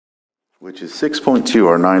which is 6.2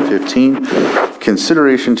 or 915,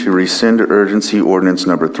 consideration to rescind urgency ordinance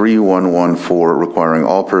number 3114 requiring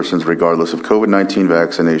all persons regardless of COVID-19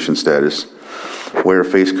 vaccination status wear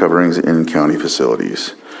face coverings in county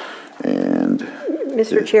facilities. And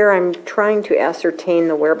Mr. Chair, I'm trying to ascertain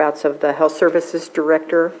the whereabouts of the Health Services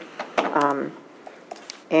Director, and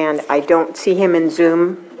I don't see him in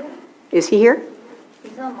Zoom. Is he here?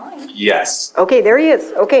 He's online. Yes. Okay, there he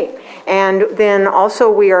is. Okay. And then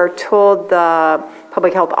also we are told the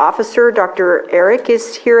Public Health Officer, Dr. Eric,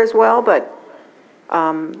 is here as well, but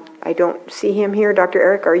I don't see him here. Dr.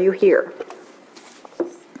 Eric, are you here?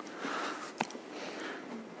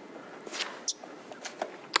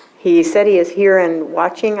 He said he is here and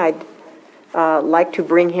watching. I'd like to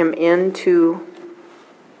bring him into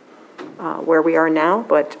where we are now,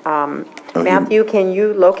 but Matthew, can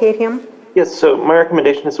you locate him? Yes, so my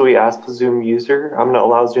recommendation is we ask the Zoom user. I'm going to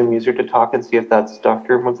allow Zoom user to talk and see if that's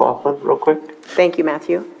Dr. McLaughlin real quick. Thank you,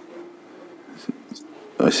 Matthew.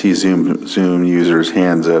 I see Zoom user's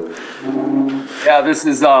hands up. Yeah, this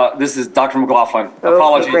is Dr. McLaughlin. Okay,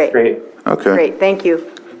 Apologies. Great. Okay. Great, thank you.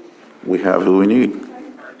 We have who we need.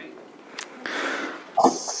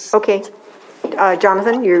 Okay.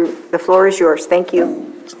 Jonathan, the floor is yours. Thank you.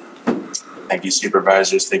 Thank you,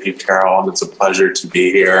 Supervisors. Thank you, Carol. It's a pleasure to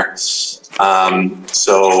be here. So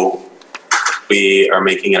we are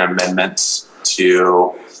making an amendment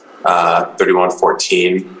to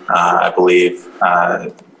 3114, I believe,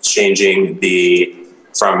 changing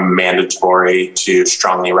from mandatory to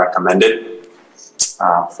strongly recommended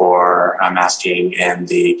for masking in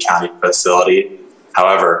the county facility.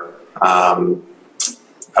 However, I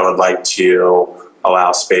would like to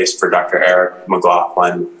allow space for Dr. Eric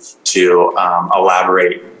McLaughlin to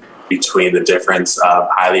elaborate between the difference of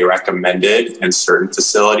highly recommended in certain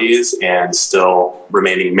facilities and still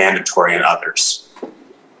remaining mandatory in others.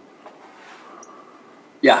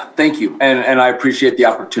 Yeah, thank you. And I appreciate the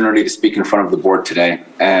opportunity to speak in front of the board today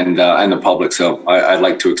and the public. So I'd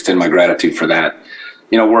like to extend my gratitude for that.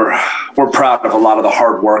 You know, we're proud of a lot of the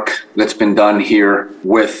hard work that's been done here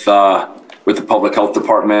with the Public Health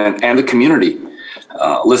Department and the community.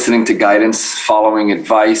 Listening to guidance, following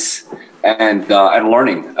advice, and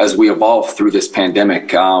learning as we evolve through this pandemic.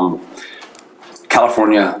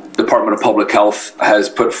 California Department of Public Health has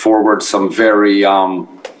put forward some very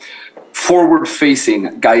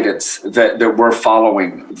forward-facing guidance that we're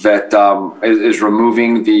following that is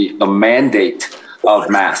removing the mandate of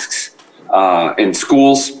masks in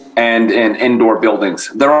schools and in indoor buildings.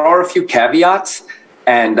 There are a few caveats,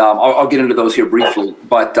 and I'll get into those here briefly,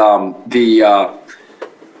 but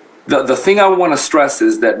the thing I want to stress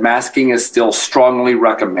is that masking is still strongly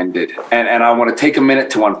recommended, and I want to take a minute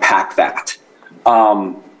to unpack that.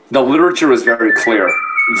 The literature is very clear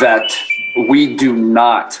that we do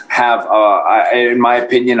not have, in my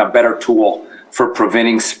opinion, a better tool for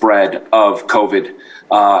preventing spread of COVID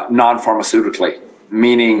non-pharmaceutically,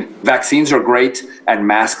 meaning vaccines are great and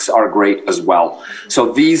masks are great as well.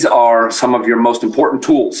 So these are some of your most important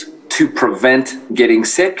tools to prevent getting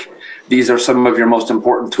sick. These are some of your most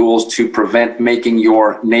important tools to prevent making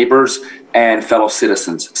your neighbors and fellow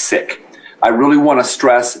citizens sick. I really want to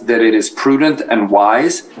stress that it is prudent and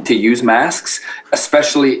wise to use masks,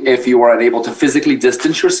 especially if you are unable to physically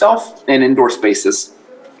distance yourself in indoor spaces.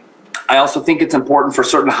 I also think it's important for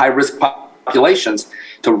certain high-risk populations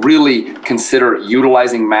to really consider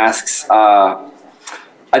utilizing masks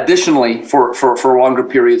additionally for longer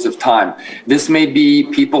periods of time. This may be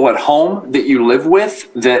people at home that you live with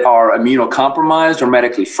that are immunocompromised or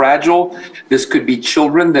medically fragile. This could be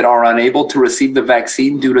children that are unable to receive the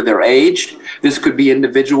vaccine due to their age. This could be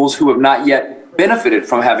individuals who have not yet benefited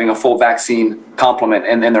from having a full vaccine complement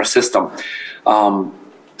in their system.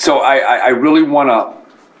 So I really want to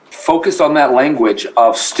focus on that language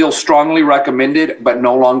of still strongly recommended, but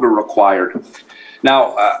no longer required.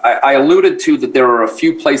 Now, I alluded to that there are a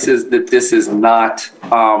few places that this is not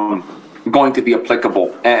going to be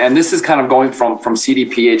applicable. And this is kind of going from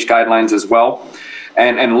CDPH guidelines as well.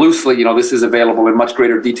 And loosely, you know, this is available in much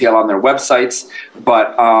greater detail on their websites.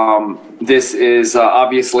 But this is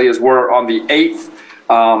obviously, as we're on the 8th,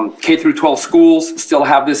 K through 12 schools still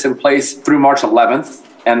have this in place through March 11th.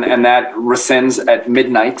 And that rescinds at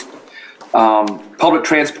midnight. Public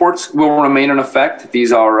transports will remain in effect.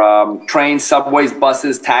 These are trains, subways,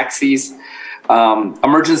 buses, taxis,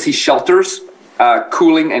 emergency shelters,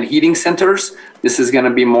 cooling and heating centers. This is going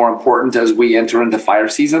to be more important as we enter into fire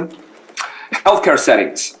season. Healthcare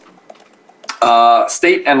settings,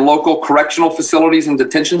 state and local correctional facilities and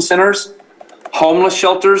detention centers, homeless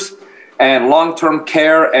shelters, and long-term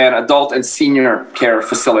care and adult and senior care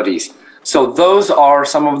facilities. So those are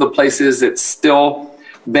some of the places that still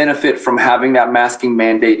benefit from having that masking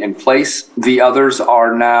mandate in place. The others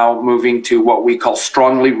are now moving to what we call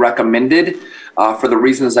strongly recommended for the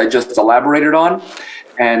reasons I just elaborated on.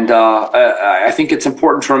 And I think it's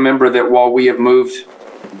important to remember that while we have moved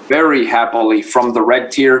very happily from the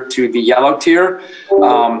red tier to the yellow tier,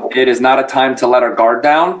 it is not a time to let our guard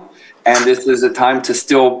down. And this is a time to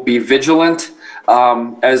still be vigilant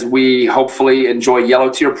as we hopefully enjoy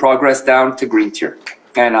yellow tier progress down to green tier.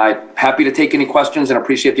 And I'm happy to take any questions and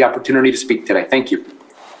appreciate the opportunity to speak today. Thank you.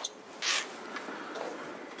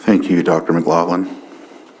 Thank you, Dr. McLaughlin.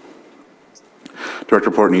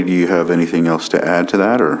 Director Portney, do you have anything else to add to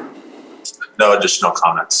that, or? No additional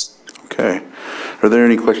comments. Okay. Are there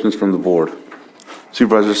any questions from the board?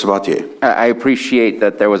 Supervisor Sabatier. I appreciate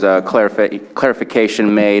that there was a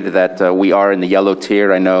clarification made that we are in the yellow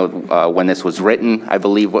tier. I know when this was written, I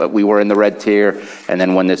believe we were in the red tier, and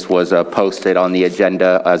then when this was posted on the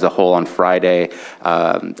agenda as a whole on Friday,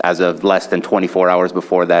 as of less than 24 hours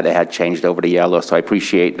before that, it had changed over to yellow. So I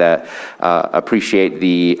appreciate that. Appreciate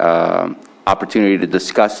the opportunity to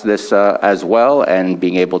discuss this as well and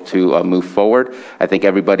being able to move forward. I think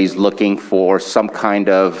everybody's looking for some kind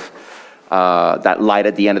of that light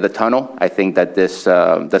at the end of the tunnel. I think that this,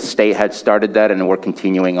 the state had started that and we're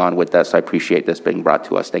continuing on with that. So I appreciate this being brought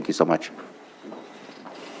to us. Thank you so much.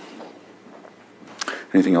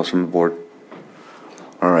 Anything else from the board?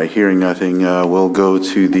 All right, hearing nothing, we'll go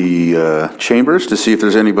to the chambers to see if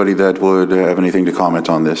there's anybody that would have anything to comment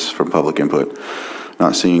on this from public input.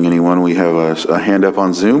 Not seeing anyone. We have a hand up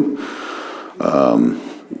on Zoom.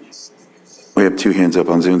 We have two hands up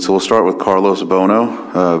on Zoom, so we'll start with Carlos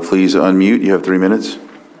Bono. Please unmute. You have 3 minutes.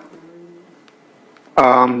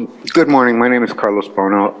 Good morning. My name is Carlos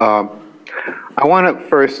Bono. I want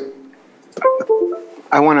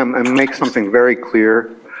to make something very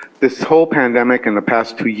clear. This whole pandemic in the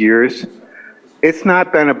past 2 years, it's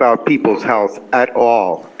not been about people's health at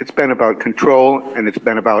all. It's been about control, and it's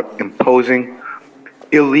been about imposing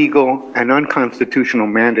illegal and unconstitutional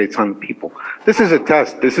mandates on people. This is a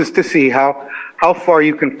test. This is to see how far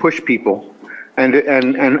you can push people,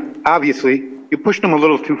 and obviously you pushed them a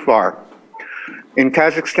little too far. In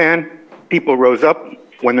Kazakhstan, people rose up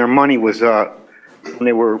when their money was when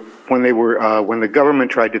the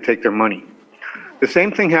government tried to take their money. The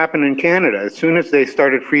same thing happened in Canada. As soon as they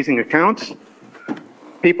started freezing accounts,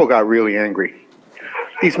 people got really angry.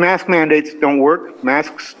 These mask mandates don't work.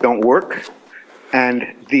 Masks don't work.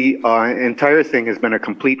 And the entire thing has been a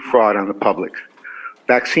complete fraud on the public.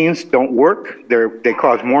 Vaccines don't work. They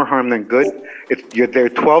cause more harm than good. They're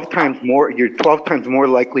 12 times more. You're 12 times more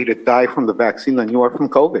likely to die from the vaccine than you are from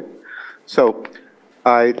COVID. So,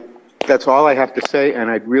 that's all I have to say.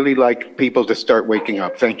 And I'd really like people to start waking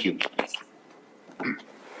up. Thank you.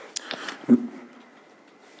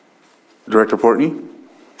 Director Portney.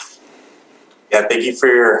 Yeah, thank you for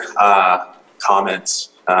your comments.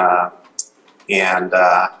 And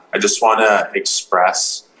I just want to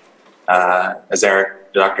express, as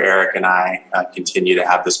Dr. Eric and I continue to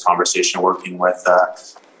have this conversation working with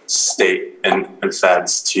state and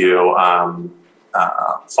feds to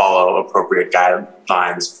follow appropriate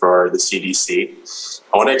guidelines for the CDC,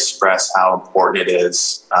 I want to express how important it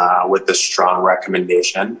is with this strong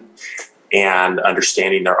recommendation and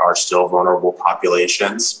understanding there are still vulnerable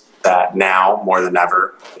populations that now more than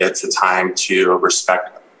ever, it's a time to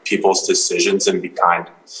respect people's decisions and be kind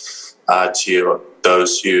to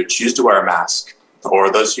those who choose to wear a mask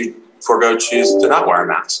or those who choose to not wear a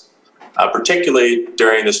mask, particularly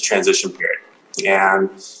during this transition period. And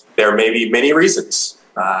there may be many reasons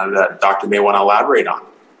that Doctor may want to elaborate on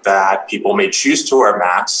that people may choose to wear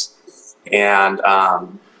masks. And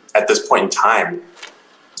at this point in time,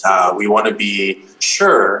 we want to be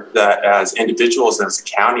sure that as individuals and as a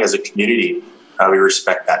county, as a community, we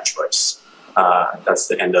respect that choice. That's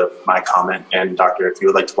the end of my comment. And Doctor, if you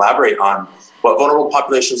would like to elaborate on what vulnerable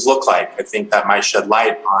populations look like, I think that might shed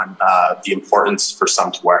light on the importance for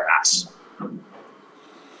some to wear masks.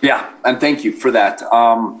 Yeah, and thank you for that.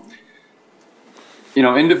 You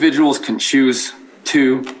know, individuals can choose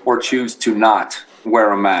to or choose to not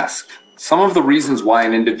wear a mask. Some of the reasons why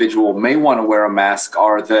an individual may want to wear a mask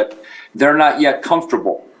are that they're not yet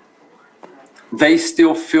comfortable. They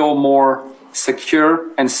still feel more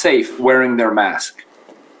secure and safe wearing their mask.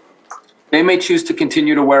 They may choose to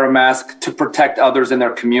continue to wear a mask to protect others in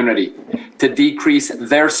their community, to decrease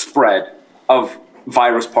their spread of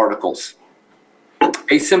virus particles.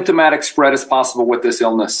 Asymptomatic spread is possible with this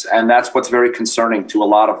illness, and that's what's very concerning to a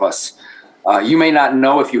lot of us. You may not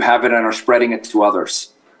know if you have it and are spreading it to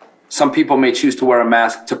others. Some people may choose to wear a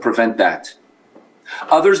mask to prevent that.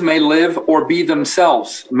 Others may live or be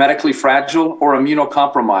themselves medically fragile or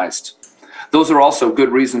immunocompromised. Those are also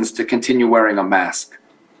good reasons to continue wearing a mask.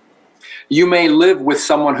 You may live with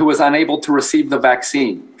someone who is unable to receive the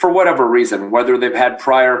vaccine for whatever reason, whether they've had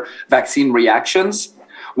prior vaccine reactions,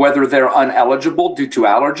 whether they're ineligible due to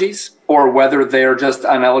allergies, or whether they're just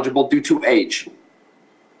ineligible due to age.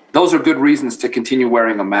 Those are good reasons to continue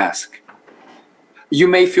wearing a mask. You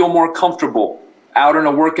may feel more comfortable out in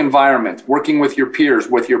a work environment, working with your peers,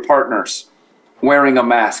 with your partners, wearing a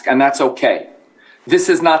mask, and that's okay. This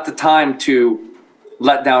is not the time to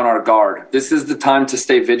let down our guard. This is the time to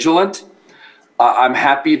stay vigilant. I'm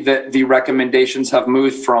happy that the recommendations have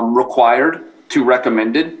moved from required to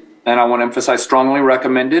recommended, and I want to emphasize strongly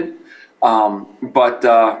recommended. But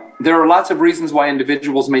there are lots of reasons why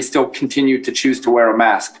individuals may still continue to choose to wear a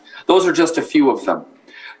mask. Those are just a few of them.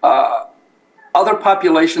 Other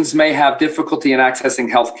populations may have difficulty in accessing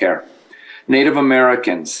healthcare. Native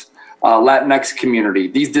Americans, Latinx community,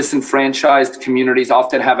 these disenfranchised communities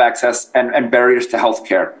often have access and barriers to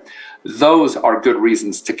healthcare. Those are good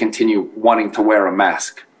reasons to continue wanting to wear a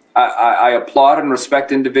mask. I applaud and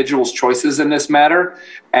respect individuals' choices in this matter,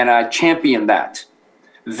 and I champion that.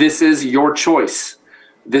 This is your choice.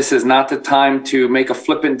 This is not the time to make a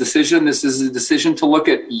flippant decision. This is a decision to look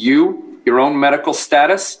at you, your own medical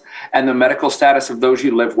status, and the medical status of those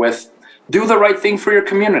you live with. Do the right thing for your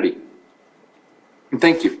community. And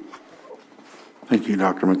thank you. Thank you,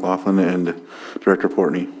 Dr. McLaughlin and Director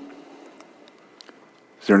Portney.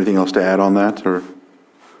 Is there anything else to add on that? Or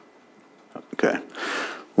okay.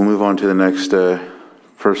 We'll move on to the next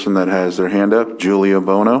person that has their hand up, Julia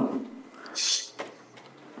Bono.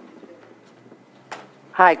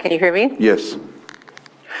 Hi, can you hear me? Yes.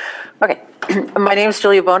 Okay. My name is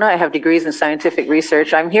Julia Bono. I have degrees in scientific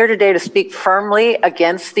research. I'm here today to speak firmly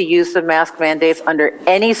against the use of mask mandates under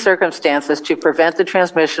any circumstances to prevent the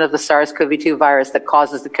transmission of the SARS-CoV-2 virus that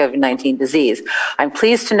causes the COVID-19 disease. I'm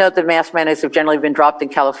pleased to note that mask mandates have generally been dropped in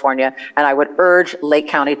California, and I would urge Lake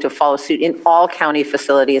County to follow suit in all county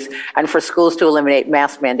facilities and for schools to eliminate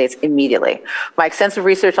mask mandates immediately. My extensive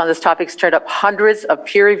research on this topic has turned up hundreds of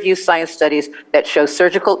peer-reviewed science studies that show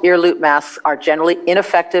surgical ear loop masks are generally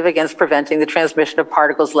ineffective against preventing the transmission of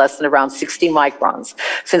particles less than around 60 microns.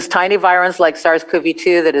 Since tiny virions like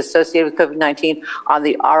SARS-CoV-2 that is associated with COVID-19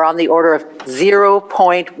 are on the order of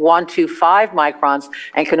 0.125 microns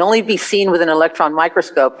and can only be seen with an electron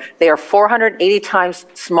microscope, they are 480 times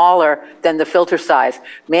smaller than the filter size.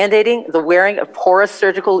 Mandating the wearing of porous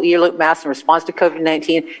surgical ear loop masks in response to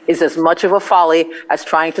COVID-19 is as much of a folly as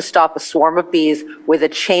trying to stop a swarm of bees with a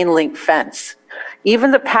chain link fence.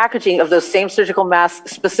 Even the packaging of those same surgical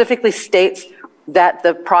masks specifically states that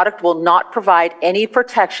the product will not provide any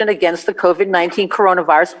protection against the COVID-19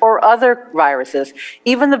 coronavirus or other viruses.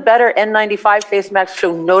 Even the better N95 face masks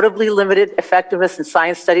show notably limited effectiveness in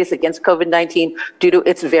science studies against COVID-19 due to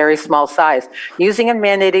its very small size. Using and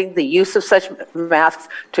mandating the use of such masks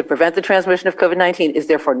to prevent the transmission of COVID-19 is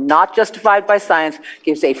therefore not justified by science,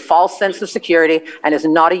 gives a false sense of security, and is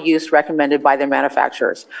not a use recommended by their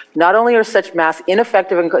manufacturers. Not only are such masks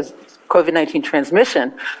ineffective in COVID-19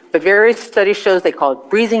 transmission, but various studies shows they cause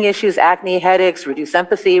breathing issues, acne, headaches, reduce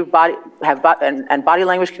empathy, and body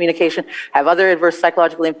language communication, have other adverse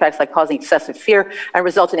psychological impacts like causing excessive fear and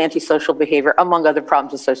result in antisocial behavior, among other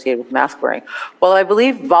problems associated with mask wearing. While I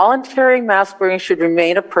believe voluntary mask wearing should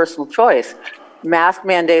remain a personal choice, mask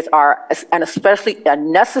mandates are, and especially a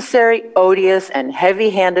necessary, odious, and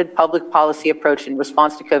heavy-handed public policy approach in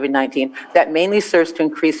response to COVID-19 that mainly serves to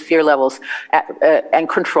increase fear levels and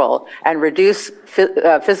control and reduce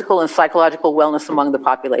physical and psychological wellness among the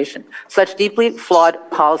population. Such deeply flawed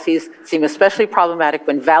policies seem especially problematic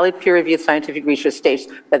when valid peer-reviewed scientific research states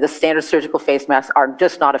that the standard surgical face masks are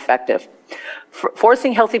just not effective.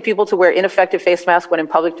 Forcing healthy people to wear ineffective face masks when in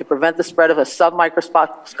public to prevent the spread of a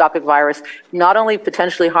submicroscopic virus not only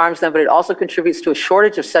potentially harms them, but it also contributes to a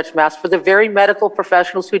shortage of such masks for the very medical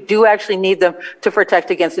professionals who do actually need them to protect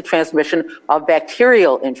against the transmission of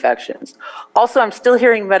bacterial infections. Also, I'm still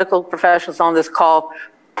hearing medical professionals on this call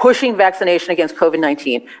pushing vaccination against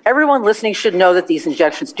COVID-19. Everyone listening should know that these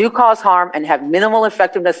injections do cause harm and have minimal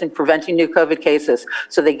effectiveness in preventing new COVID cases.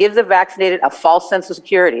 So they give the vaccinated a false sense of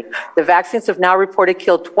security. The vaccines have now reported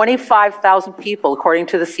killed 25,000 people, according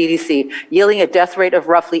to the CDC, yielding a death rate of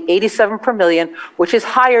roughly 87 per million, which is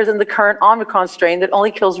higher than the current Omicron strain that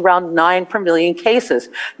only kills around 9 per million cases.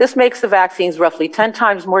 This makes the vaccines roughly 10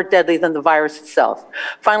 times more deadly than the virus itself.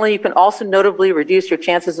 Finally, you can also notably reduce your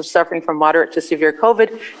chances of suffering from moderate to severe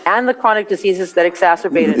COVID and the chronic diseases that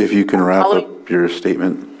exacerbate it. If you can wrap up your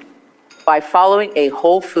statement. by following a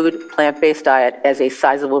whole food, plant-based diet, as a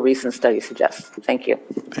sizable recent study suggests. Thank you.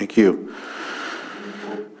 Thank you.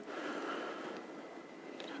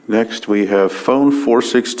 Next, we have phone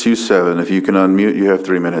 4627. If you can unmute, you have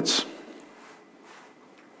 3 minutes.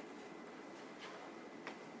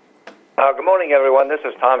 Good morning, everyone. This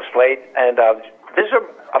is Tom Slate, and these are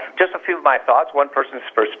just a few of my thoughts, one person's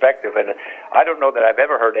perspective, and I don't know that I've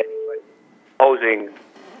ever heard anybody opposing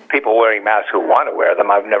people wearing masks who want to wear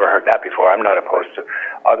them. I've never heard that before. I'm not opposed to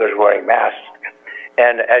others wearing masks.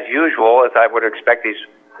 And as usual, as I would expect,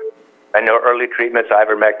 I know early treatments,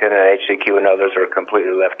 ivermectin and HCQ and others are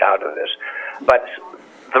completely left out of this. But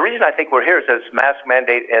the reason I think we're here is this mask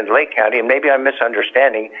mandate in Lake County, and maybe I'm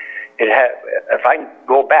misunderstanding. If I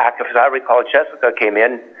go back, as I recall, Jessica came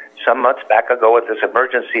in some months back ago with this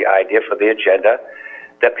emergency idea for the agenda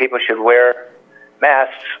that people should wear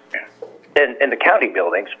masks in the county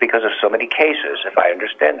buildings because of so many cases, if I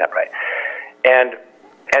understand that right. And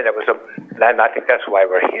I think that's why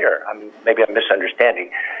we're here. Maybe I'm misunderstanding.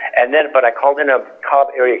 But I called in a Cobb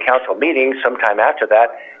Area Council meeting sometime after that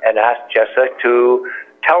and asked Jessica to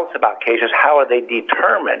tell us about cases. How are they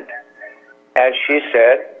determined? And she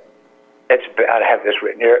said, I have this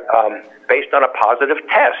written here, based on a positive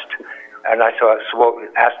test. And I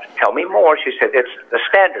asked, tell me more. She said, it's the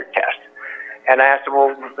standard test. And I asked her,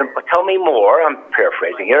 well, tell me more. I'm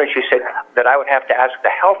paraphrasing here. And she said that I would have to ask the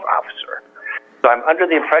health officer. So I'm under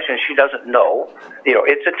the impression she doesn't know.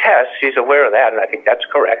 It's a test. She's aware of that, and I think that's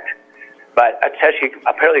correct. But a test she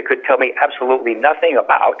apparently could tell me absolutely nothing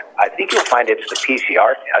about. I think you'll find it's the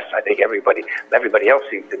PCR test. I think everybody else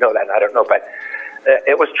seems to know that. I don't know. But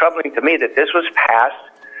it was troubling to me that this was passed,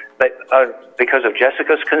 but because of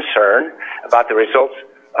Jessica's concern about the results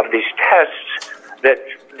of these tests that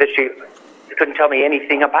she couldn't tell me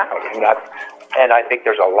anything about. And I think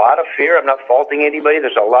there's a lot of fear. I'm not faulting anybody.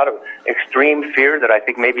 There's a lot of extreme fear that I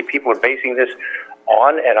think maybe people are basing this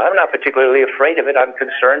on, and I'm not particularly afraid of it. I'm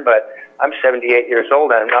concerned, but I'm 78 years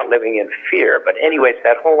old, and I'm not living in fear. But anyways,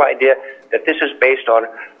 that whole idea that this is based on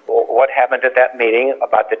what happened at that meeting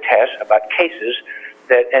about the test, about cases,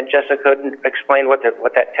 and Jessica couldn't explain what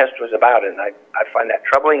that test was about, and I find that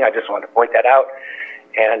troubling. I just want to point that out.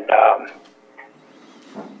 And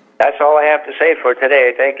that's all I have to say for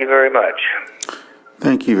today. Thank you very much.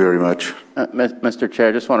 Thank you very much. Mr. Chair,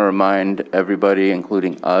 I just want to remind everybody,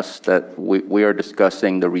 including us, that we are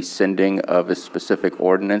discussing the rescinding of a specific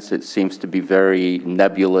ordinance. It seems to be very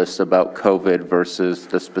nebulous about COVID versus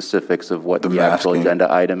the specifics of what the actual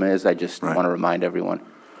agenda item is. I just want to remind everyone.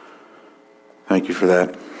 Thank you for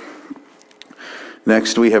that.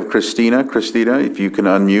 Next, we have Christina. Christina, if you can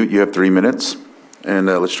unmute, you have 3 minutes. And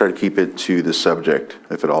let's try to keep it to the subject,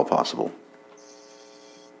 if at all possible.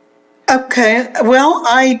 Okay, well,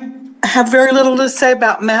 I have very little to say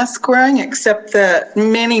about mask wearing, except that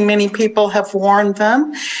many people have worn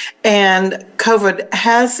them, and COVID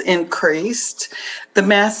has increased. The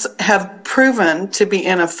masks have proven to be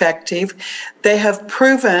ineffective. They have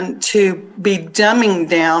proven to be dumbing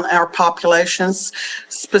down our populations,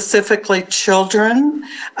 specifically children.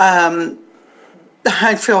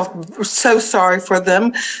 I feel so sorry for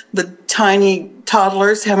them, the tiny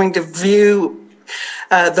toddlers having to view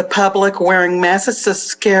the public wearing masks. It's a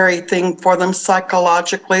scary thing for them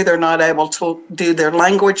psychologically. They're not able to do their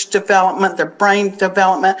language development. Their brain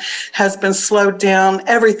development has been slowed down,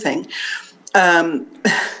 everything.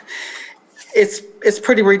 It's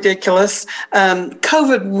pretty ridiculous.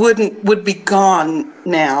 COVID would be gone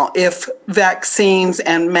now if vaccines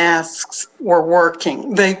and masks were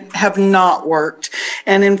working. They have not worked.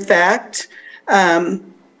 And in fact,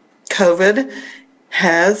 COVID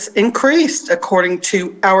has increased according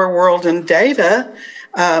to Our World in data.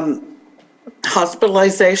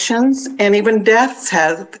 Hospitalizations and even deaths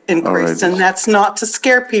have increased, and that's not to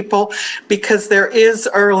scare people, because there is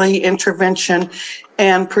early intervention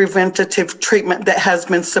and preventative treatment that has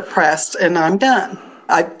been suppressed. And I'm done.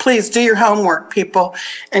 Please do your homework, people,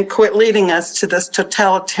 and quit leading us to this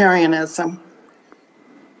totalitarianism.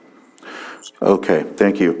 Okay,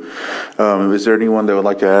 thank you. Is there anyone that would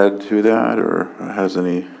like to add to that, or has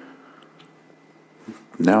any?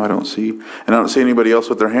 No, I don't see. And I don't see anybody else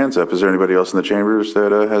with their hands up. Is there anybody else in the chambers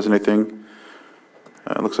that has anything?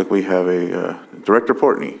 It looks like we have a Director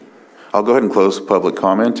Portney. I'll go ahead and close public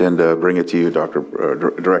comment and bring it to you, Director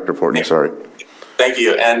Portney. Sorry. Thank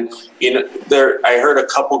you. And I heard a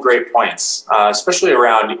couple great points, especially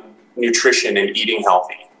around nutrition and eating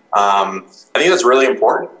healthy. I think that's really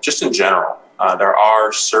important, just in general. There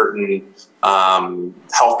are certain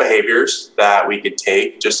health behaviors that we could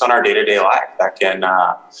take just on our day-to-day life that can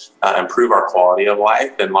improve our quality of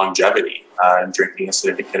life and longevity. drinking a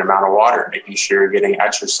significant amount of water, making sure you're getting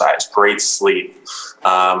exercise, great sleep,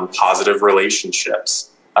 positive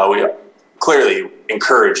relationships. We clearly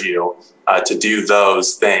encourage you to do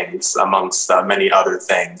those things amongst many other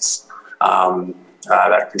things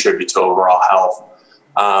that contribute to overall health.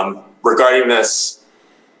 Regarding this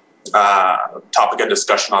topic of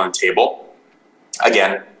discussion on the table,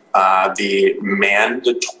 again, the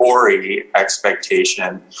mandatory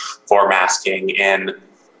expectation for masking in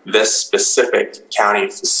this specific county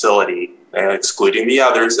facility, excluding the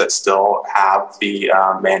others that still have the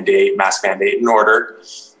mask mandate in order,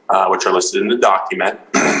 which are listed in the document,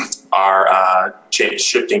 are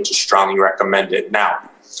shifting to strongly recommended. Now,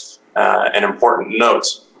 an important note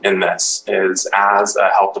in this is, as a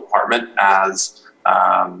health department, as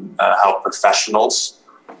health professionals,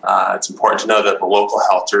 it's important to know that the local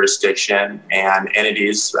health jurisdiction and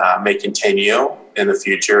entities may continue in the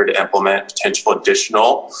future to implement potential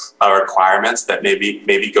additional requirements that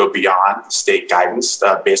maybe go beyond state guidance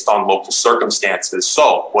based on local circumstances.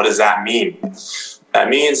 So what does that mean? That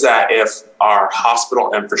means that if our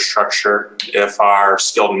hospital infrastructure, if our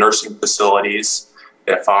skilled nursing facilities,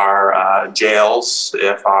 if our jails,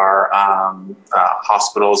 if our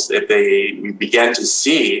hospitals, if we begin to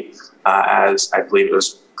see, as I believe it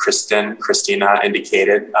was Christina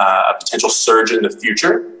indicated, a potential surge in the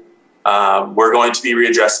future, we're going to be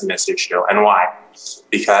readdressing this issue. And why?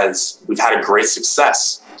 Because we've had a great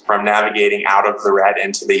success from navigating out of the red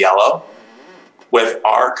into the yellow with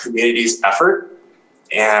our community's effort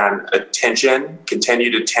and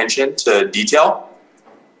continued attention to detail.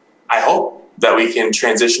 I hope that we can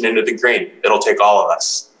transition into the green. It'll take all of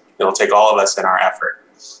us. It'll take all of us in our effort.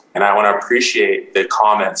 And I want to appreciate the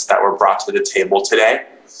comments that were brought to the table today.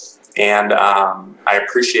 And I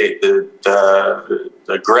appreciate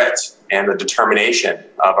the grit and the determination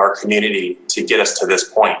of our community to get us to this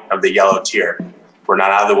point of the yellow tier. We're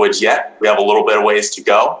not out of the woods yet. We have a little bit of ways to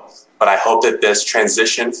go, but I hope that this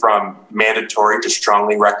transition from mandatory to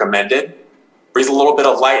strongly recommended brings a little bit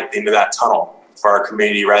of light into that tunnel for our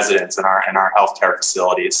community residents and our healthcare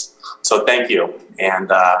facilities. So thank you.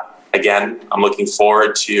 And again, I'm looking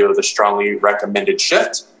forward to the strongly recommended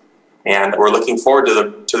shift, and we're looking forward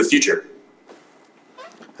to the future.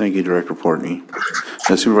 Thank you, Director Portney.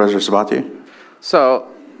 Supervisor Sabatier?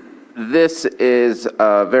 So this is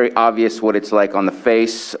very obvious what it's like on the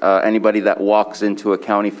face. Anybody that walks into a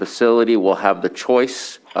county facility will have the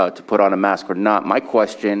choice to put on a mask or not. My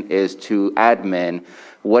question is to admin.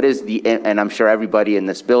 What is and I'm sure everybody in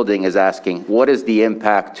this building is asking, what is the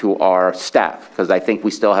impact to our staff? Because I think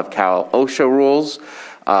we still have Cal OSHA rules,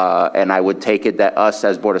 and I would take it that us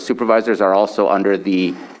as Board of Supervisors are also under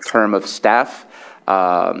the term of staff.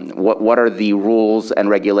 What are the rules and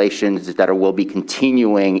regulations that will be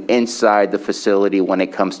continuing inside the facility when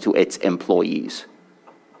it comes to its employees?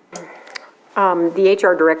 The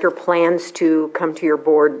HR director plans to come to your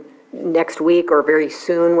board next week or very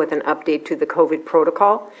soon with an update to the COVID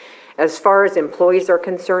protocol. As far as employees are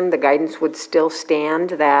concerned, the guidance would still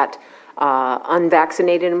stand that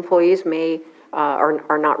unvaccinated employees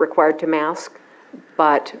are not required to mask,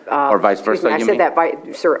 but or vice versa. I said that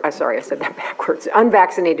sorry, I said that backwards.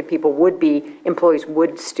 Unvaccinated employees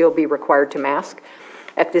would still be required to mask.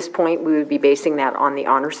 At this point, we would be basing that on the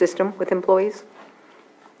honor system with employees.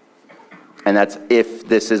 And that's if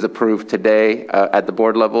this is approved today at the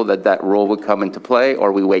board level, that rule would come into play,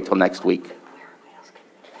 or we wait till next week?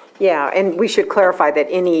 Yeah, and we should clarify that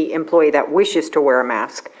any employee that wishes to wear a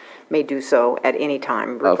mask may do so at any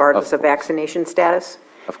time, regardless of vaccination status.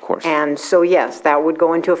 Of course. And so, yes, that would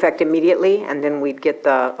go into effect immediately, and then we'd get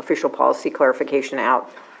the official policy clarification out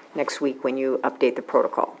next week when you update the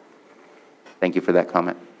protocol. Thank you for that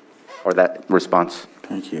comment, or that response.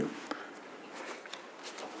 Thank you.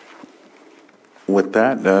 With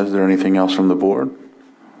that, is there anything else from the board?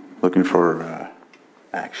 Looking for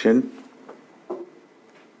action?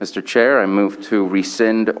 Mr. Chair, I move to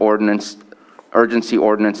rescind urgency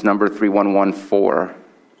ordinance number 3114.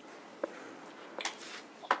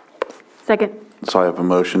 Second. So I have a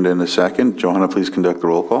motion and a second. Johanna, please conduct the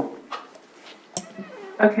roll call.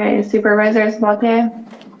 Okay, Supervisor Sabatier?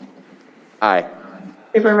 Aye.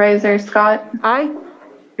 Supervisor Scott? Aye.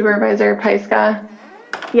 Supervisor Pyska?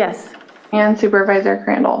 Yes. And Supervisor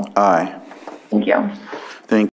Crandall? Aye. Thank you.